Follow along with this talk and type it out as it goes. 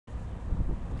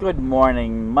Good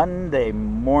morning, Monday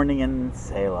morning in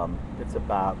Salem. It's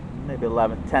about maybe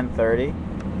 10:30.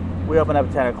 We open up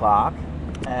at 10 o'clock,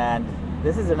 and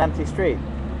this is an empty street.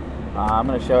 I'm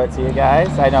going to show it to you guys.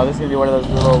 I know this is going to be one of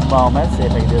those little moments. See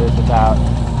if I can do this without,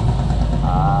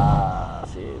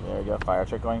 see, there we go, fire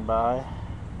truck going by.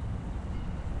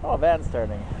 Oh, van's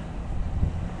turning.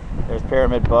 There's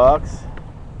Pyramid Books.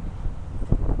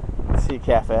 Sea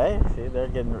Cafe. See, they're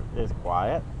getting, it's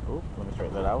quiet. Oop, let me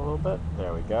straighten that out a little bit.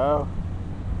 There we go.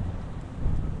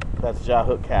 That's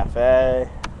Jahook Cafe.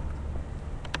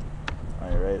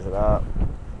 Let me raise it up.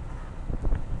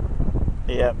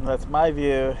 Yep, that's my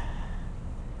view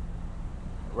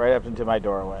right up into my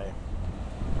doorway.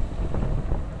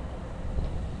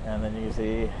 And then you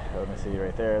see, let me see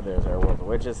right there, there's our World of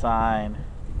Witches sign.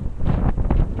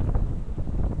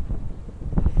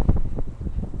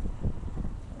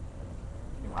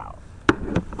 Wow.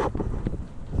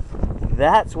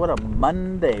 That's what a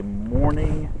Monday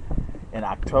morning in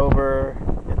October,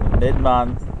 in the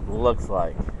mid-month, looks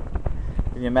like.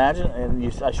 Can you imagine?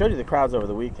 And I showed you the crowds over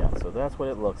the weekend, so that's what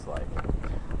it looks like.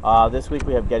 This week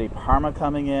we have Getty Parma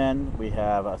coming in. We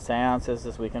have seances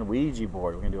this weekend. Ouija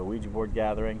board. We're going to do a Ouija board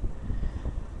gathering.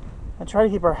 And try to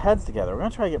keep our heads together. We're going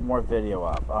to try to get more video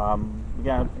up. We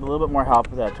got a little bit more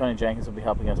help with that. Tony Jenkins will be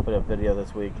helping us put up video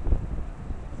this week.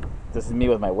 This is me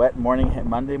with my wet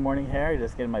Monday morning hair.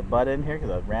 Just getting my butt in here because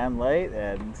I ran late.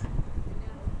 And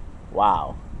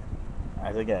wow.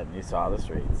 As again, you saw the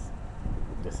streets.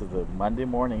 This is the Monday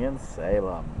morning in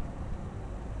Salem.